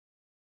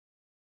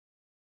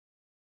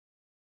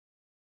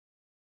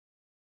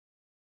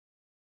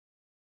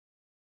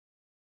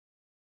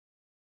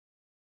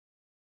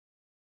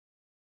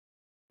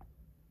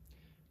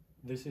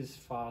This is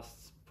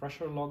F.A.S.T's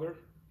pressure logger,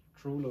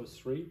 DRULO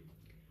 3.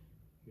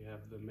 We have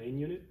the main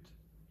unit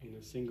in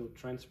a single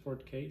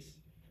transport case.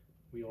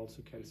 We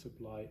also can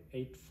supply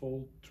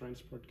 8-fold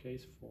transport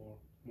case for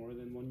more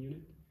than one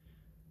unit.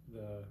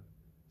 The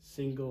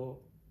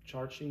single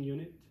charging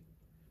unit,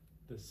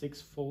 the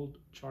 6-fold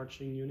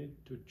charging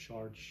unit to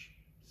charge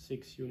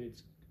 6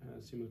 units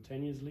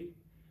simultaneously,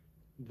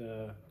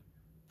 the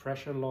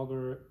pressure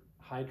logger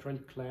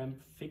hydrant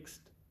clamp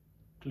fixed,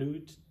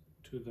 glued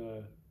to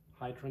the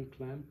hydrant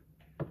clamp,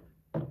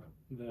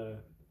 the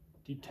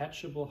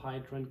detachable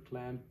hydrant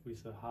clamp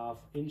with a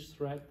 1/2-inch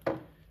thread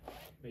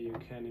where you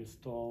can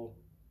install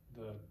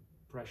the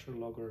pressure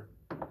logger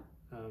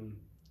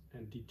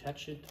and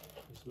detach it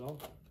as well,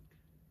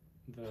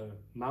 the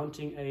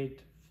mounting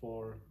aid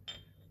for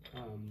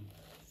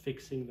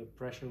fixing the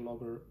pressure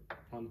logger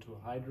onto a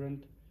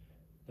hydrant,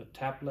 the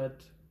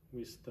tablet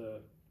with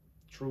the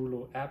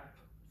DRULO app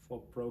for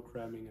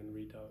programming and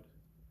readout.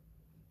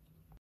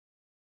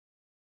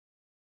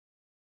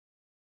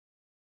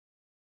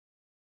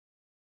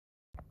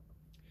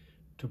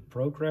 To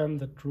program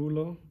the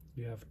DRULO,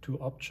 you have two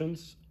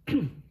options.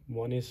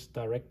 One is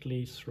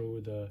directly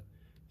through the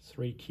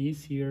 3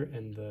 keys here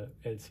and the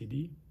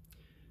LCD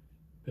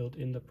built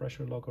in the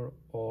pressure logger,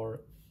 or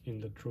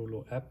in the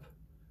DRULO app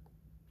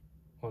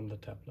on the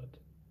tablet.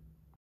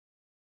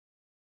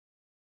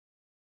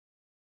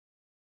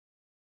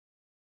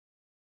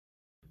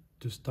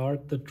 To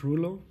start the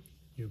DRULO,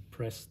 you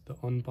press the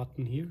on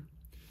button here.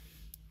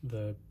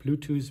 The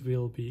Bluetooth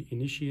will be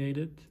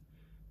initiated,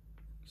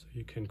 so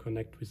you can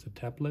connect with the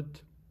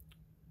tablet.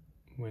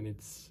 When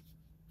it's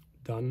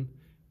done,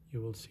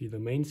 you will see the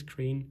main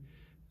screen,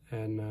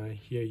 and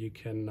here you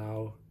can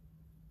now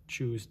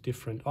choose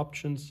different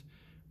options.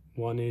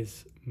 One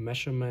is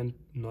measurement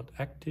not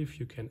active.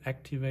 You can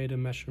activate a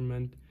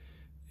measurement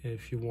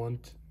if you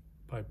want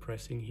by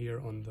pressing here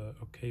on the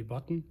OK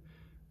button.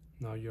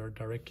 Now you're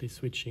directly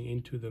switching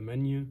into the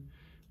menu,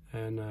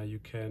 and you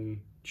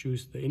can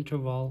choose the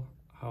interval,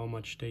 how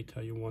much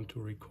data you want to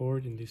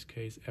record. In this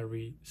case,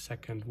 every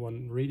second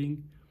one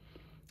reading.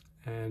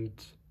 And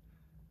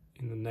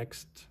in the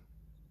next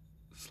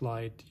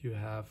slide you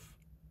have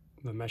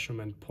the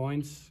measurement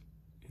points.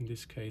 In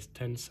this case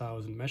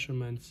 10,000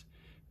 measurements,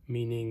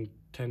 meaning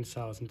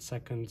 10,000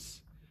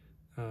 seconds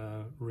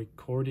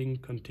recording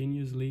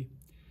continuously.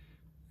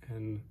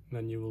 And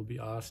then you will be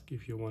asked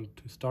if you want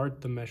to start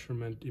the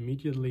measurement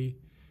immediately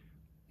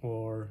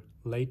or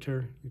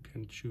later. You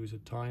can choose a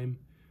time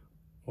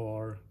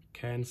or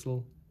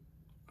cancel.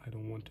 I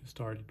don't want to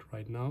start it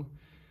right now.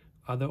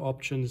 Other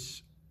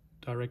options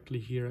directly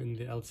here in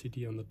the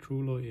LCD on the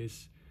DRULO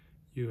is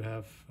you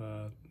have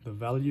the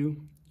value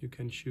you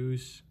can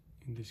choose,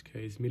 in this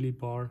case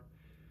millibar.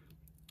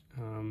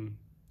 You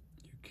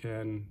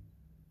can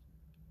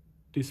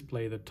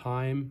display the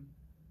time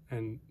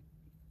and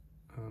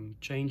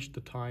change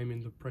the time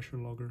in the pressure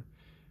logger,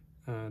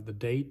 the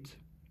date,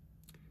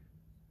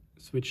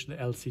 switch the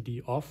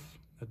LCD off.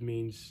 That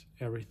means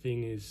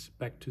everything is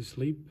back to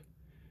sleep.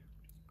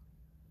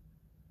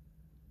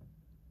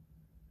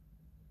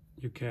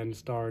 You can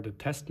start a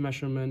test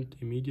measurement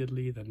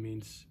immediately. That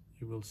means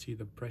you will see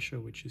the pressure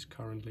which is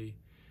currently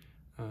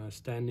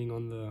standing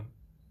on the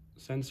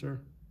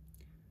sensor.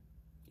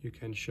 You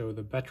can show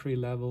the battery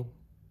level.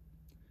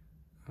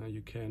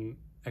 You can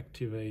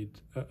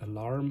activate an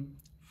alarm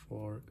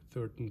for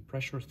certain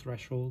pressure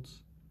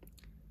thresholds.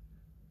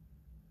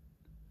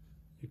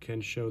 You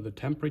can show the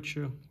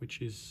temperature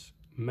which is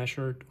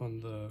measured on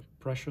the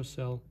pressure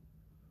cell.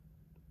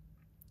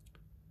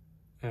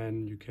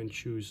 And you can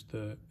choose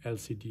the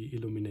LCD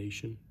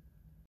illumination.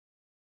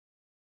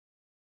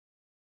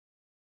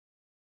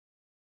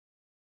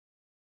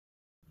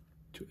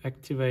 To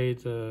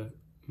activate the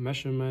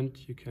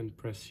measurement, you can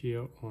press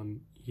here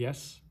on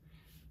yes.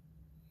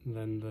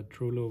 Then the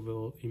DRULO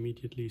will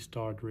immediately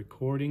start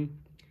recording.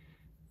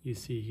 You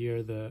see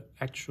here the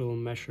actual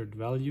measured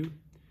value.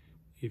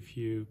 If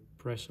you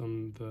press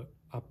on the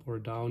up or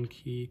down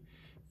key,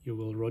 you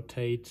will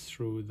rotate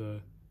through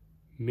the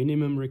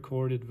minimum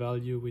recorded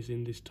value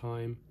within this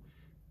time,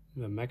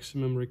 the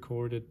maximum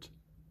recorded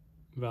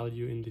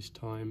value in this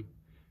time,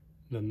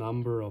 the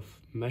number of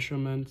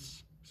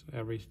measurements, so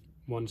every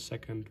 1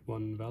 second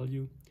one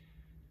value.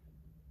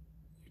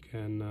 You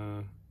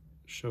can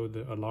show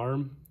the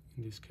alarm.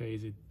 In this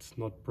case it's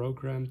not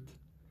programmed.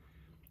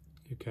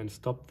 You can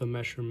stop the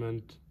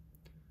measurement,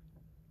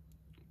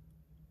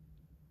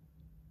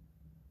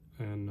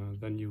 and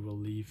then you will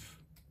leave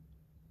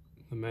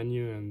the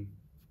menu and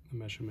the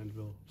measurement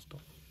will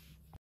stop.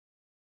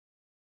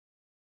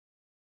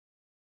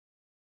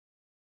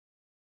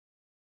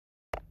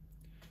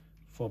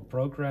 For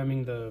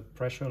programming the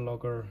pressure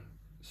logger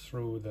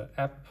through the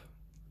app,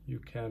 you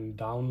can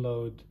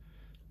download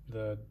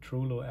the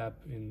DRULO app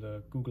in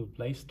the Google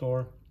Play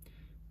Store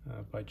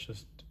by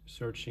just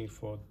searching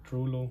for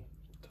DRULO.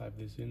 Type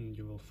this in,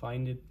 you will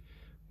find it.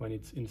 When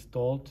it's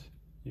installed,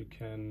 you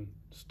can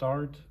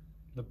start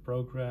the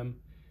program,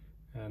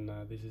 and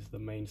this is the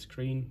main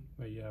screen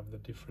where you have the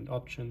different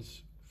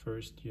options.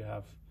 First you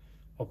have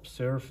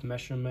observe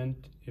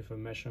measurement if a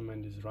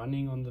measurement is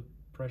running on the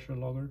pressure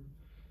logger,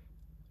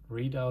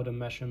 read out a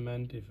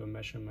measurement if a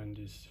measurement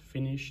is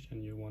finished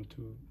and you want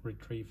to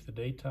retrieve the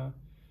data.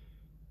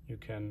 You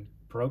can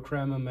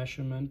program a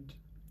measurement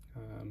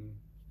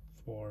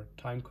for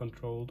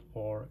time-controlled,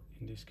 or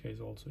in this case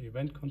also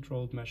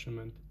event-controlled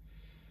measurement,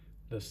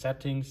 the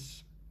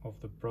settings of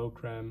the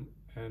program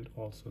and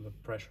also the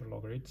pressure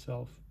logger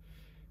itself.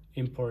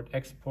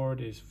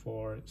 Import-export is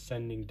for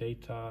sending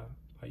data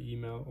by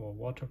email or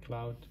water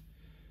cloud,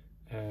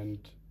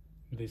 and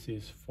this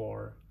is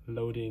for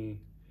loading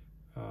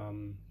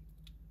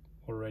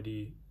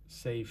already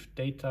saved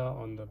data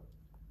on the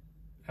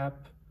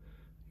app.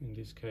 In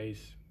this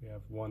case, we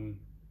have one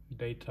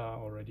data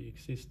already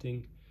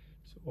existing,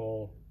 so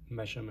all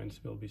measurements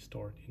will be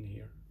stored in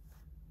here.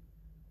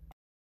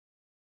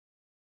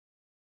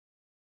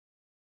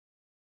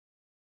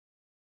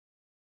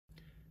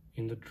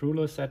 In the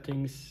DRULO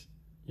settings,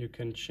 you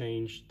can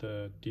change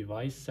the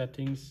device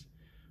settings.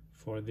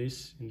 For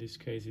this, in this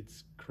case,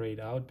 it's grayed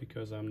out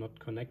because I'm not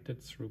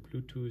connected through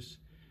Bluetooth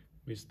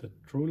with the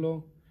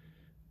DRULO.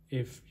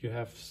 If you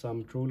have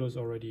some DRULOs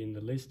already in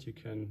the list, you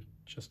can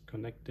just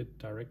connect it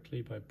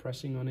directly by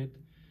pressing on it.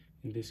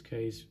 In this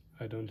case,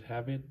 I don't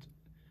have it,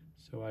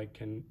 so I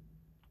can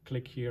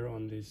click here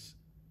on this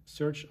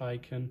search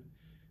icon,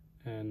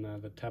 and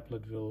the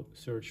tablet will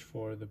search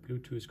for the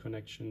Bluetooth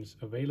connections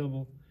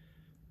available.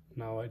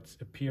 Now it's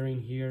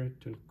appearing here.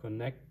 To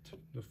connect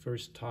the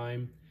first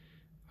time,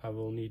 I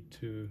will need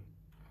to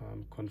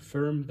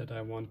confirm that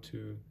I want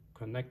to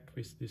connect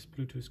with this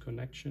Bluetooth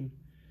connection.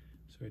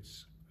 So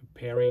it's a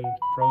pairing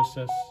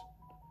process,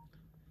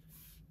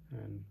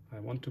 and I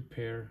want to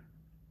pair.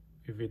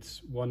 If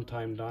it's one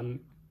time done,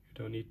 you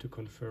don't need to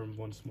confirm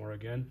once more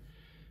again.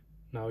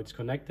 Now it's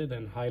connected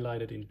and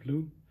highlighted in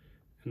blue,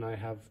 and I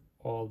have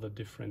all the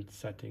different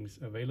settings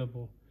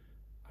available.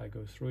 I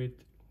go through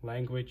it.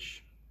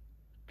 Language,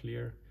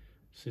 clear.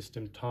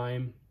 System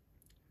time,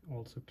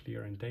 also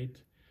clear, and date.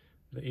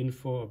 The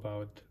info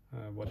about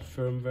what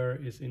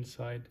firmware is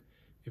inside.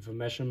 If a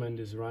measurement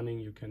is running,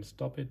 you can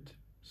stop it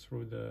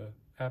through the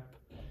app.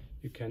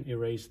 You can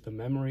erase the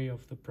memory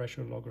of the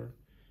pressure logger.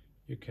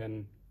 You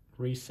can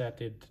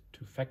reset it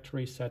to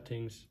factory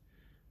settings,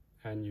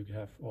 and you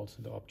have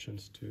also the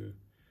options to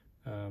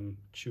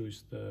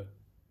choose the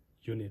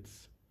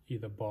units,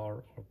 either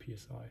bar or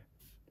PSI.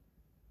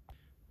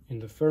 In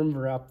the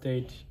firmware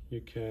update,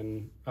 you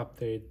can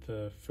update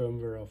the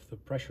firmware of the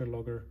pressure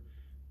logger.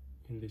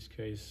 In this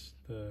case,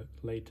 the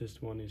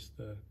latest one is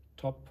the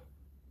top.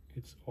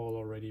 It's all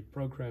already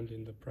programmed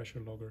in the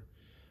pressure logger.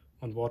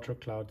 On water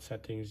cloud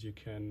settings, you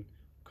can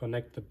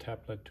connect the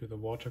tablet to the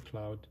water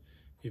cloud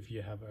if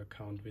you have an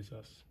account with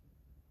us.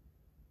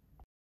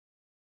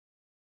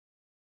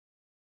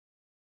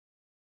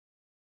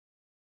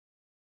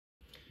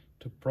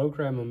 To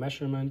program a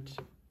measurement,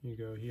 you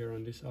go here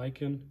on this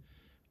icon.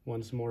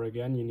 Once more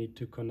again, you need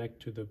to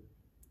connect to the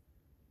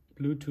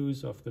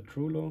Bluetooth of the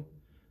DRULO.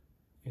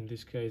 In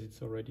this case,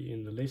 it's already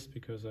in the list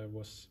because I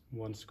was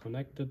once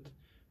connected.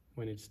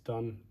 When it's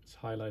done, it's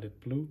highlighted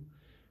blue.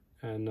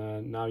 And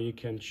now you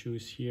can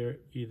choose here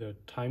either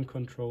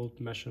time-controlled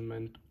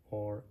measurement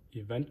or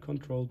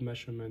event-controlled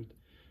measurement.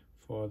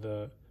 For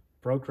the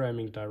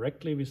programming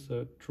directly with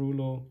the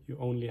DRULO, you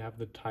only have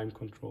the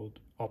time-controlled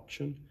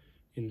option.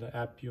 In the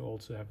app, you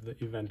also have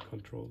the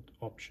event-controlled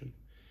option.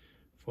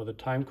 For the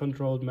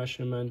time-controlled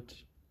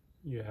measurement,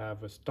 you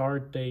have a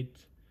start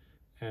date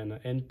and an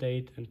end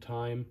date and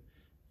time.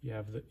 You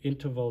have the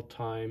interval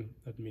time,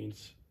 that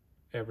means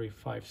every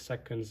 5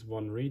 seconds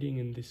one reading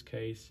in this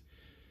case.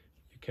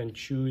 You can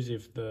choose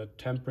if the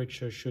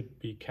temperature should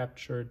be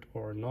captured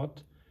or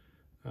not.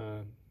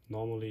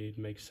 Normally it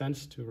makes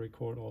sense to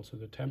record also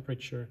the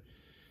temperature.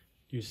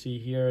 You see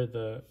here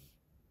the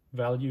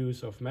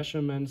values of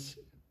measurements.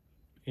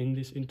 In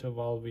this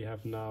interval we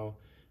have now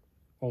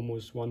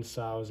almost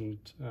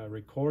 1,000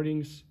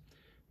 recordings,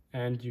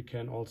 and you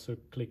can also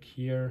click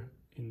here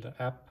in the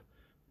app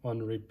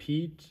on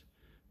repeat,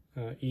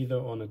 either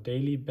on a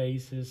daily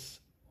basis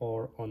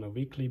or on a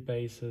weekly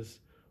basis,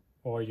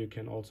 or you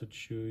can also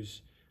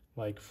choose,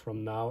 like,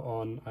 from now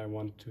on I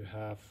want to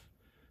have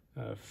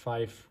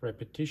 5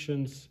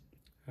 repetitions,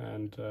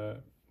 and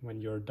when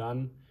you're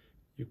done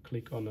you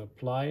click on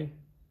apply.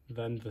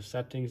 Then the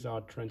settings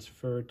are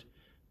transferred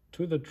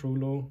to the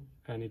DRULO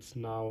and it's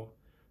now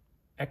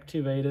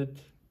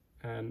activated,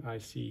 and I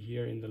see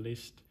here in the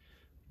list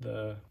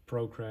the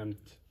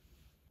programmed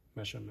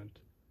measurement.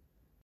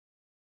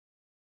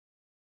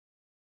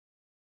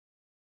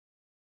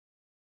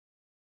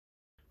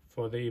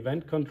 For the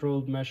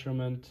event-controlled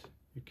measurement,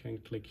 you can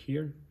click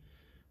here.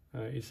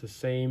 It's the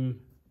same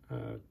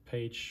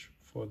page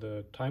for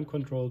the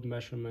time-controlled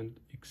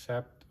measurement,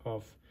 except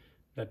of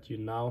that you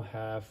now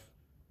have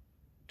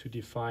to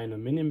define a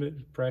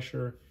minimum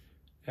pressure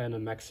and a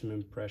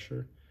maximum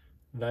pressure.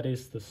 That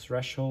is the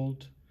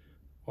threshold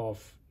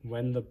of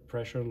when the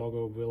pressure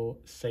logger will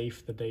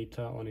save the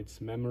data on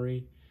its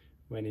memory.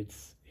 When it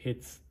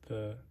hits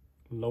the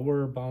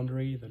lower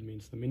boundary, that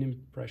means the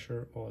minimum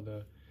pressure, or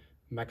the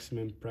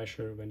maximum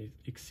pressure when it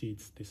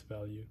exceeds this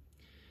value.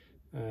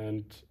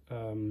 And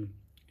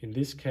in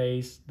this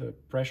case, the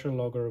pressure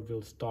logger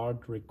will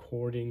start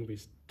recording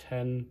with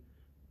 10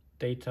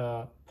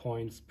 data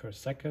points per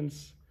second.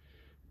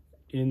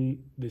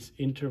 In this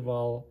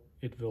interval,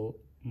 it will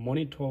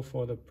monitor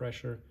for the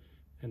pressure,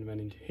 and when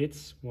it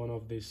hits one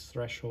of these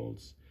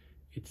thresholds,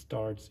 it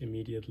starts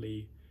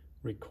immediately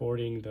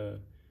recording the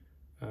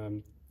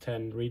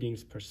 10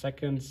 readings per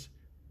second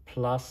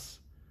plus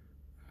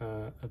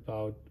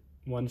about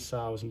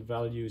 1000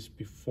 values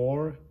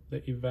before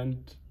the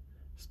event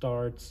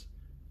starts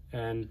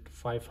and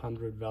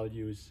 500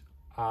 values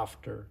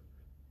after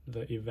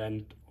the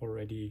event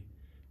already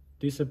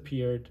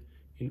disappeared,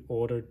 in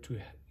order to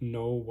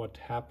know what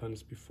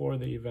happens before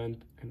the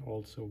event and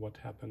also what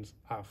happens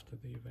after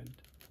the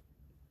event.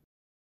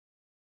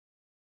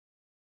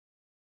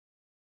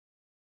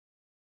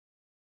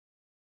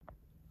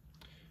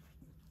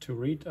 To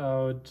read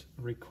out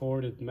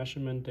recorded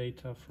measurement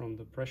data from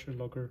the pressure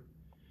logger,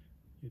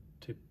 you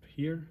tip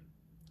here.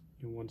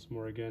 You once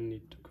more again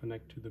need to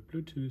connect to the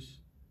Bluetooth.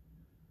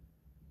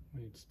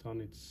 When it's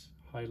done, it's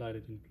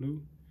highlighted in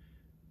blue,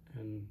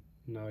 and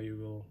now you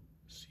will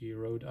see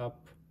wrote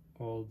up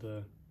all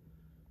the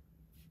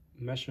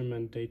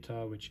measurement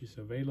data which is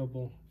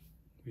available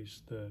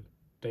with the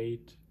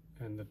date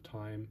and the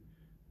time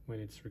when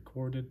it's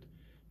recorded.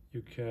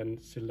 You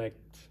can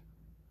select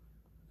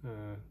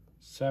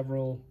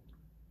several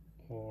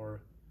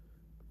or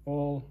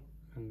all,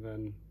 and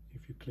then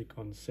if you click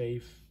on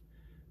save,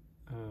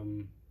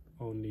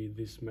 only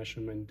this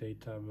measurement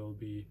data will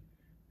be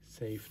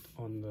saved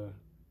on the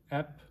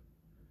app,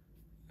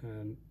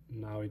 and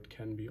now it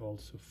can be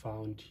also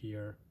found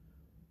here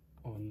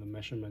on the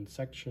measurement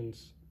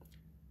sections,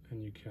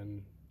 and you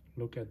can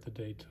look at the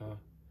data,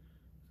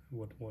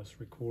 what was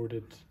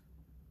recorded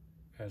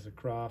as a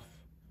graph,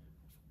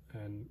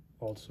 and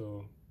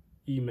also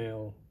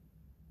email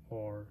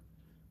or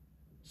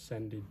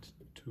send it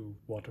to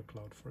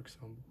WaterCloud, for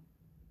example.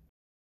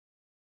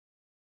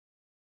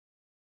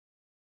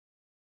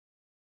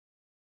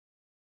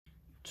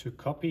 To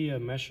copy a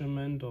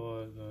measurement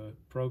or the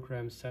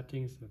program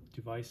settings, the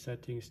device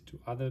settings to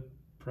other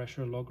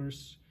pressure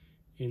loggers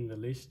in the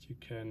list, you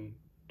can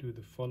do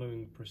the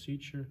following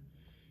procedure.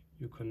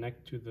 You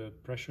connect to the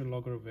pressure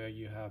logger where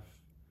you have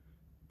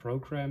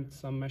programmed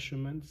some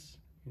measurements.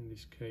 In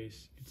this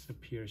case, it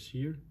appears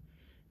here.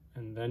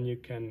 And then you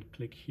can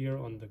click here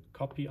on the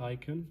copy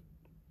icon.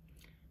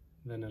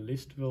 Then a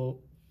list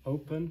will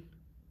open,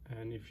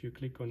 and if you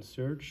click on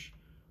search,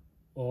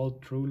 all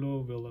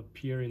DRULO will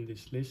appear in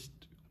this list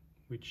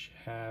which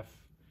have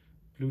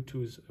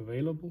Bluetooth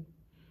available.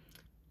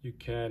 You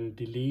can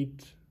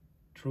delete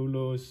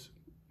DRULOs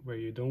where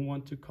you don't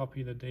want to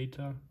copy the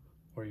data,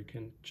 or you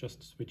can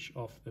just switch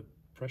off the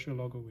pressure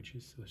logger, which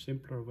is the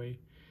simpler way.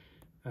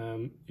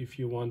 If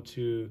you want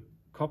to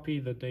copy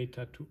the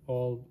data to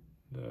all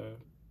the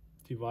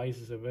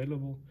devices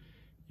available,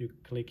 you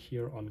click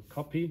here on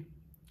copy.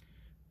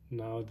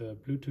 Now the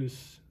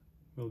Bluetooth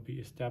will be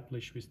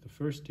established with the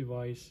first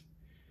device.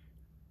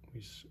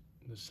 With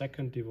the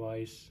second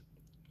device,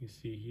 you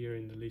see here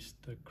in the list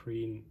the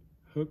green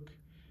hook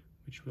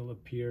which will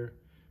appear.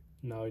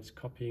 Now it's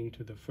copying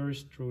to the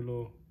first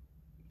DRULO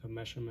the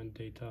measurement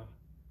data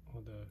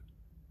or the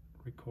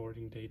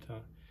recording data,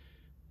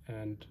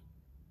 and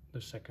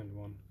the second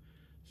one.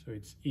 So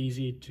it's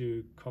easy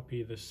to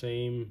copy the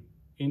same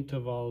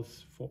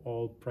intervals for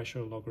all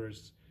pressure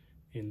loggers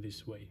in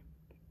this way.